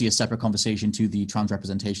 That's obviously a separate conversation to the trans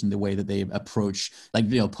representation, the way that they approach, like,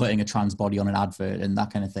 putting a trans body on an advert and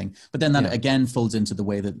that kind of thing. But then that again folds into the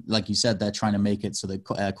way that, like you said, they're trying to make it so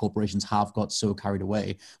that corporations have got so carried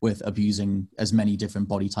away with abusing as many different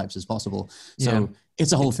body types as possible. So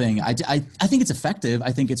it's a whole thing. I think it's effective.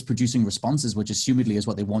 I think it's producing responses, which assumedly is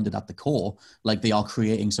what they wanted at the core. Like, they are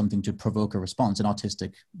creating something to provoke a response, an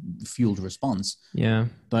artistic fueled response.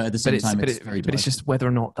 But at the same time, it's very divisive. But it's just whether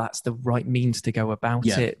or not that's the right means to go about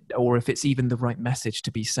it, or if it's even the right message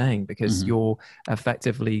to be saying, because you're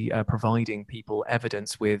effectively providing people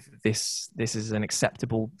evidence with this is an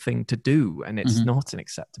acceptable thing to do, and it's not an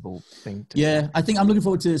acceptable thing to do. I think I'm looking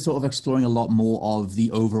forward to sort of exploring a lot more of the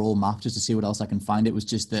overall map, just to see what else I can find behind it was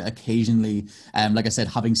just that occasionally, like I said,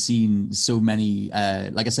 having seen so many,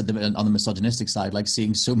 like I said, on the misogynistic side, like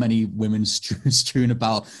seeing so many women strewn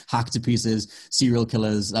about, hacked to pieces, serial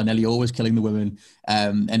killers are nearly always killing the women.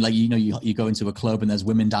 And like, you go into a club and there's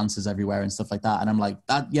women dancers everywhere and stuff like that. And I'm like,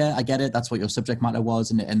 yeah, I get it. That's what your subject matter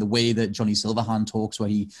was. And the way that Johnny Silverhand talks, where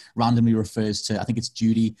he randomly refers to, I think it's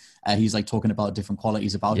Judy. He's like talking about different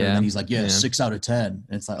qualities about her. And then he's like, 6 out of 10. And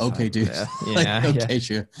it's like, okay, dude. Okay,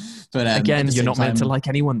 sure. But again, you're not meant to like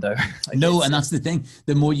anyone though. No, and that's the thing.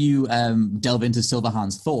 The more you delve into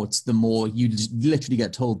Silverhand's thoughts, the more you just literally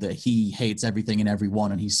get told that he hates everything and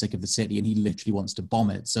everyone, and he's sick of the city, and he literally wants to bomb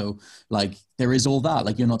it. So like, there is all that.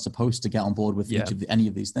 Like, you're not supposed to get on board with any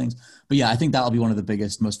of these things. But yeah, I think that'll be one of the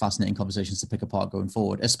biggest, most fascinating conversations to pick apart going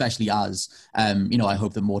forward, especially as, I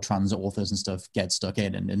hope that more trans authors and stuff get stuck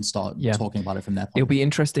in and start talking about it from their point. It'll be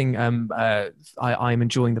interesting. I'm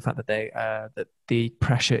enjoying the fact that that the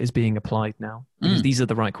pressure is being applied now, because these are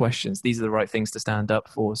the right questions. These are the right things to stand up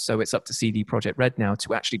for. So it's up to CD Projekt Red now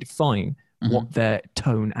to actually define what their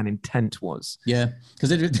tone and intent was. Yeah, because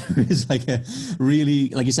there is like a really,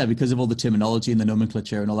 like you said, because of all the terminology and the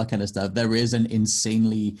nomenclature and all that kind of stuff, there is an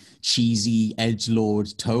insanely cheesy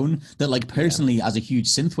edgelord tone that, like, personally, as a huge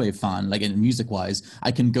synthwave fan, like in music-wise,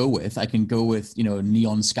 I can go with,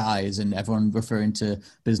 Neon Skies and everyone referring to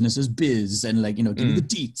business as biz and like, give me the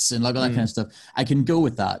deets and like all that kind of stuff. I can go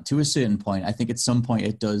with that to a certain point. I think at some point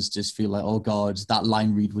it does just feel like, oh God, that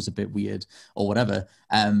line read was a bit weird or whatever.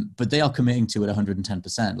 But they are committing to it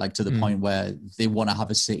 110%, like to the point where they want to have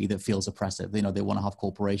a city that feels oppressive. They want to have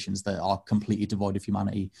corporations that are completely devoid of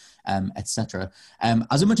humanity, etc.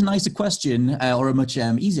 As a much nicer question, or a much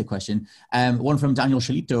easier question, one from Daniel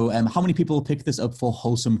Shalito. How many people picked this up for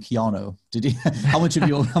wholesome Keanu? Did you? How much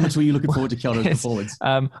were you looking forward to Keanu's performance?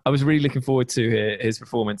 I was really looking forward to his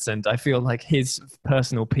performance, and I feel like his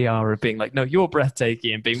personal PR of being like, no, you're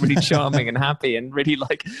breathtaking, and being really charming and happy, and really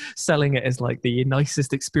like selling it as like the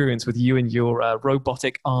nicest experience with you and your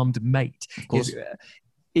robotic armed mate. Of course.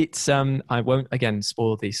 It's I won't again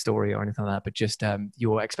spoil the story or anything like that, but just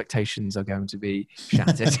your expectations are going to be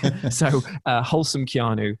shattered. So wholesome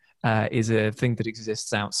Keanu is a thing that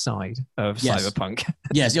exists outside of cyberpunk.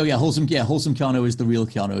 Yes, wholesome Keanu is the real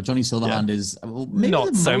Keanu. Johnny Silverhand is maybe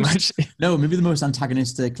not so much. No, maybe the most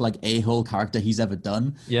antagonistic, like a-hole character he's ever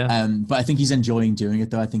done. Yeah. But I think he's enjoying doing it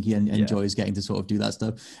though. I think he enjoys getting to sort of do that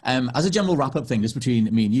stuff. As a general wrap-up thing, just between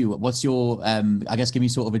me and you, what's your I guess give me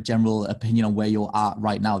sort of a general opinion on where you're at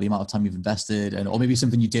right now, the amount of time you've invested, or maybe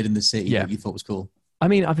something you did in the city that you thought was cool. I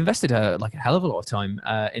mean, I've invested a hell of a lot of time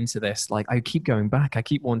into this. Like, I keep going back. I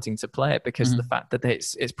keep wanting to play it because of the fact that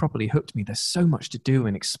it's properly hooked me. There's so much to do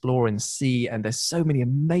and explore and see, and there's so many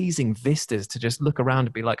amazing vistas to just look around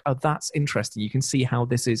and be like, oh, that's interesting. You can see how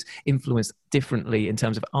this is influenced differently in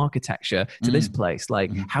terms of architecture to this place.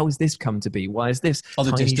 Like, how has this come to be? Why is this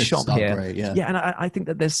tiny shop here? Great, and I think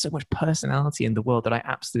that there's so much personality in the world that I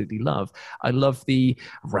absolutely love. I love the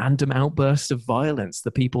random outbursts of violence, the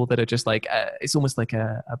people that are just like, it's almost like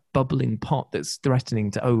a bubbling pot that's threatening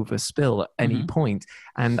to overspill at any point.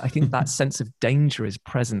 And I think that sense of danger is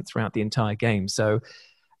present throughout the entire game. So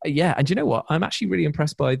and you know what? I'm actually really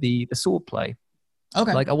impressed by the sword play.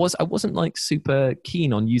 Okay. Like I wasn't like super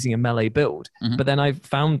keen on using a melee build, but then I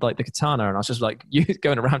found like the katana and I was just like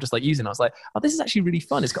going around just like using it. I was like, oh, this is actually really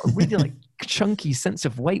fun. It's got a really like chunky sense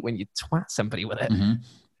of weight when you twat somebody with it.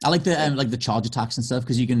 I like the charge attacks and stuff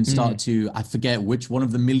because you can start to, I forget which one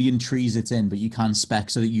of the million trees it's in, but you can spec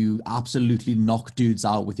so that you absolutely knock dudes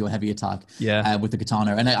out with your heavy attack. With the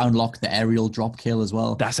katana, and I unlocked the aerial drop kill as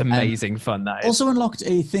well. That's amazing fun. That is. Also unlocked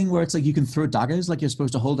a thing where it's like you can throw daggers, like you're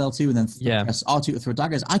supposed to hold L2 and then press R2 to throw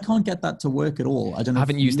daggers. I can't get that to work at all. I don't know. I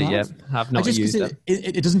haven't used it yet. Have not used it.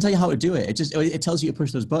 It doesn't tell you how to do it. It tells you to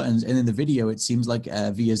push those buttons, and in the video it seems like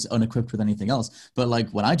V is unequipped with anything else. But like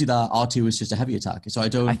when I do that, R2 is just a heavy attack. So I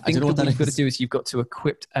don't know what that is. Do is you've got to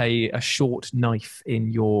equip a short knife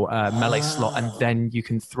in your melee slot, and then you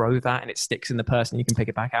can throw that and it sticks in the person, you can pick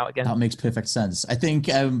it back out again. That makes perfect sense. I think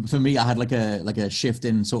for me, I had like a shift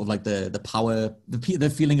in sort of like the power, the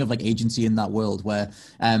feeling of like agency in that world where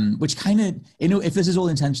which kind of, if this is all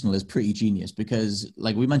intentional, is pretty genius, because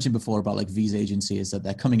like we mentioned before about like V's agency is that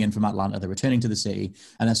they're coming in from Atlanta, they're returning to the city,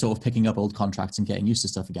 and they're sort of picking up old contracts and getting used to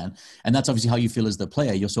stuff again. And that's obviously how you feel as the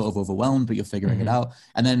player. You're sort of overwhelmed, but you're figuring it out.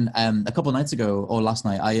 And then a couple of nights ago, or last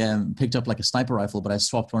night, I picked up like a sniper rifle, but I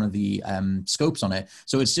swapped one of the scopes on it.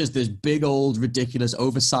 So it's just this big old, ridiculous,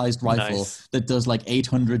 oversized rifle that does like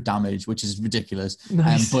 800 damage, which is ridiculous,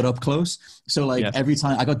 but up close. So like every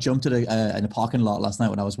time I got jumped at in a parking lot last night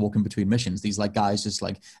when I was walking between missions, these like guys just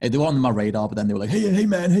like, they were on my radar, but then they were like, hey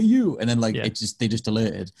man, hey you. And then like they just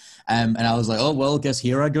alerted. And I was like, oh, well, guess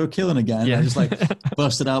here I go killing again. Yeah. I just like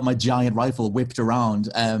busted out my giant rifle, whipped around,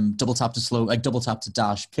 double tap to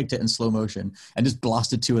dash, kicked it in slow motion, and just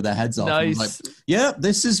blasted two of their heads off. Nice. Like, yeah,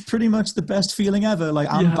 this is pretty much the best feeling ever.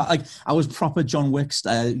 Like like I was proper John Wick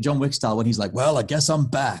style when he's like, well, I guess I'm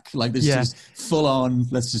back. Like this is full on,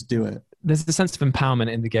 let's just do it. There's a sense of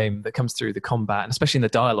empowerment in the game that comes through the combat, and especially in the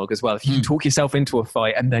dialogue as well. If you can talk yourself into a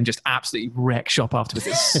fight and then just absolutely wreck shop afterwards,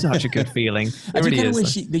 it's such a good feeling. It really is. I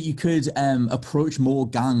wish that you could approach more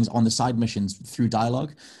gangs on the side missions through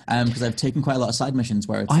dialogue, because I've taken quite a lot of side missions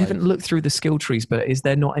where it's I haven't looked through the skill trees, but is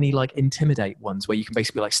there not any like intimidate ones where you can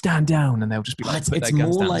basically like stand down and they'll just be like, it's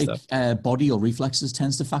more like body or reflexes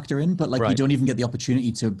tends to factor in, but like you don't even get the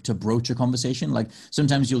opportunity to broach a conversation. Like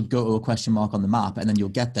sometimes you'll go to a question mark on the map and then you'll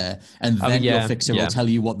get there and then your fixer will tell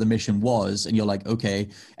you what the mission was, and you're like, okay,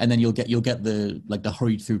 and then you'll get the like the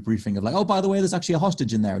hurried through briefing of like, oh, by the way, there's actually a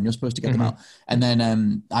hostage in there, and you're supposed to get them out. And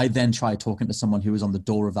then I then tried talking to someone who was on the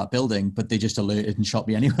door of that building, but they just alerted and shot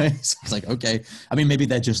me anyway. So I was like, okay, I mean, maybe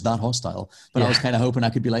they're just that hostile, but I was kind of hoping I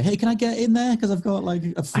could be like, hey, can I get in there because I've got like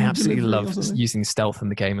a food I absolutely love using stealth in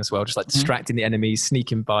the game as well, just like distracting the enemies,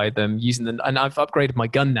 sneaking by them, using them. And I've upgraded my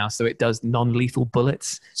gun now so it does non-lethal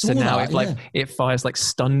bullets, so now it fires like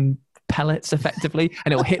stun pellets effectively,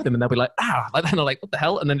 and it'll hit them and they'll be like, ah, like then they're like, what the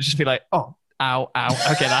hell? And then it'll just be like, oh, ow.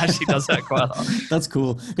 Okay, that actually does hurt quite a lot. That's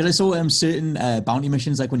cool. Because I saw certain bounty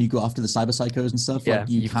missions, like when you go after the cyber psychos and stuff. Yeah, like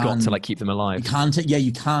you've got to like keep them alive. You can.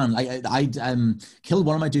 You can. I killed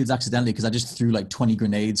one of my dudes accidentally because I just threw like 20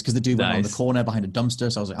 grenades because the dude went on the corner behind a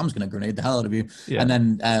dumpster. So I was like, I'm just going to grenade the hell out of you. Yeah. And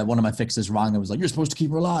then one of my fixers rang and was like, you're supposed to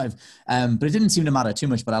keep her alive. But it didn't seem to matter too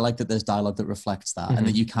much. But I like that there's dialogue that reflects that and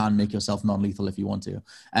that you can make yourself non-lethal if you want to.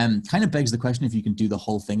 Kind of begs the question if you can do the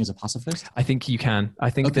whole thing as a pacifist. I think you can.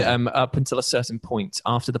 I think that up until a certain point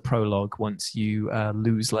after the prologue, once you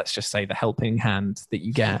lose, let's just say, the helping hand that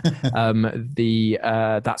you get,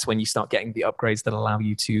 that's when you start getting the upgrades that allow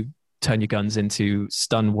you to turn your guns into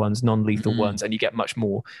stun ones, non-lethal ones, and you get much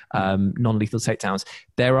more non-lethal takedowns.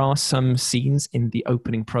 There are some scenes in the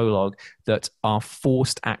opening prologue that are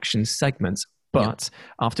forced action segments, but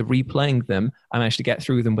after replaying them, I managed to get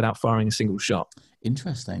through them without firing a single shot.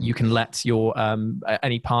 Interesting. You can let your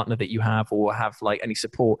any partner that you have or have like any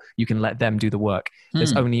support, you can let them do the work.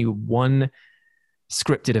 There's only one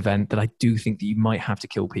scripted event that I do think that you might have to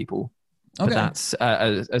kill people. But that's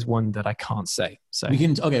as one that I can't say. So we're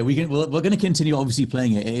going to continue obviously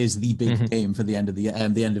playing it. It is the big game for the end of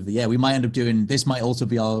the year. We might end up doing this. Might also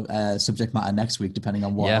be our subject matter next week, depending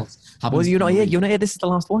on what else happens. Well, you're not here. You're not here. This is the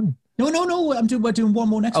last one. No. We're doing one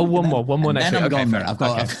more next week. One more next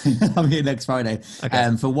week. I'm here next Friday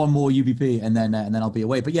for one more UBP, and then I'll be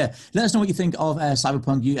away. But yeah, let us know what you think of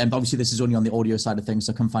Cyberpunk. And obviously, this is only on the audio side of things,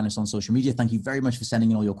 so come find us on social media. Thank you very much for sending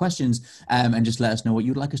in all your questions, and just let us know what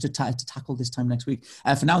you'd like us to tackle this time next week.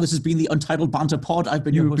 For now, this has been the Untitled Banter Pod. I've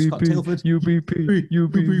been your host, Scott Tailford. UBP.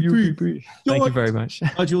 Thank you very much.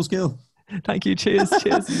 Hi, Jules Gill. Thank you. Cheers.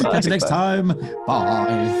 Catch you next time.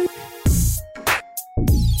 Bye.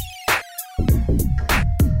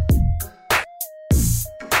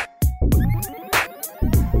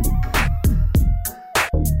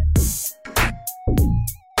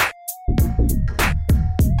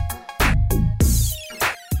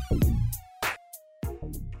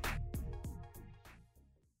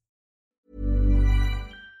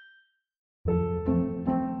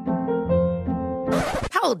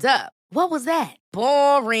 Hold up. What was that?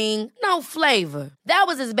 Boring. No flavor. That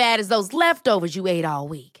was as bad as those leftovers you ate all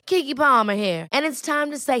week. Keke Palmer here, and it's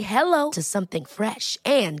time to say hello to something fresh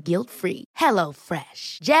and guilt-free. Hello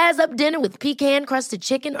Fresh. Jazz up dinner with pecan-crusted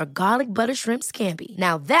chicken or garlic butter shrimp scampi.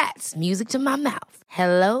 Now that's music to my mouth.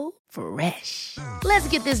 Hello Fresh. Let's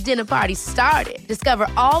get this dinner party started. Discover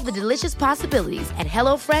all the delicious possibilities at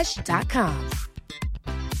HelloFresh.com.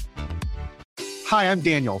 Hi, I'm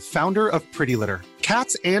Daniel, founder of Pretty Litter.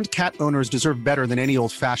 Cats and cat owners deserve better than any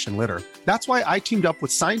old-fashioned litter. That's why I teamed up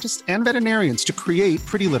with scientists and veterinarians to create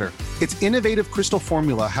Pretty Litter. Its innovative crystal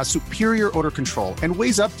formula has superior odor control and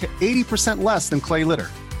weighs up to 80% less than clay litter.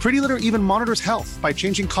 Pretty Litter even monitors health by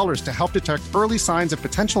changing colors to help detect early signs of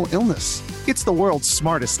potential illness. It's the world's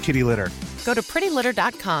smartest kitty litter. Go to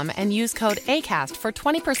prettylitter.com and use code ACAST for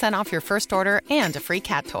 20% off your first order and a free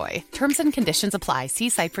cat toy. Terms and conditions apply. See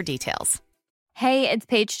site for details. Hey, it's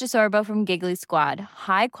Paige DeSorbo from Giggly Squad.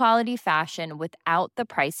 High quality fashion without the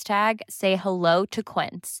price tag. Say hello to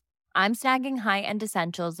Quince. I'm snagging high-end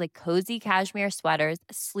essentials like cozy cashmere sweaters,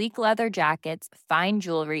 sleek leather jackets, fine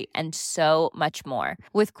jewelry, and so much more.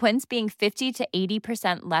 With Quince being 50 to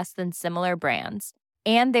 80% less than similar brands.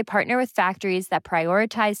 And they partner with factories that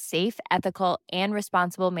prioritize safe, ethical, and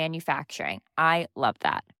responsible manufacturing. I love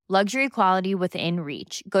that. Luxury quality within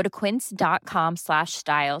reach. Go to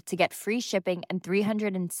quince.com/style to get free shipping and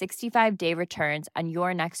 365-day returns on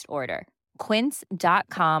your next order.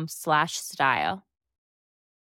 Quince.com/style.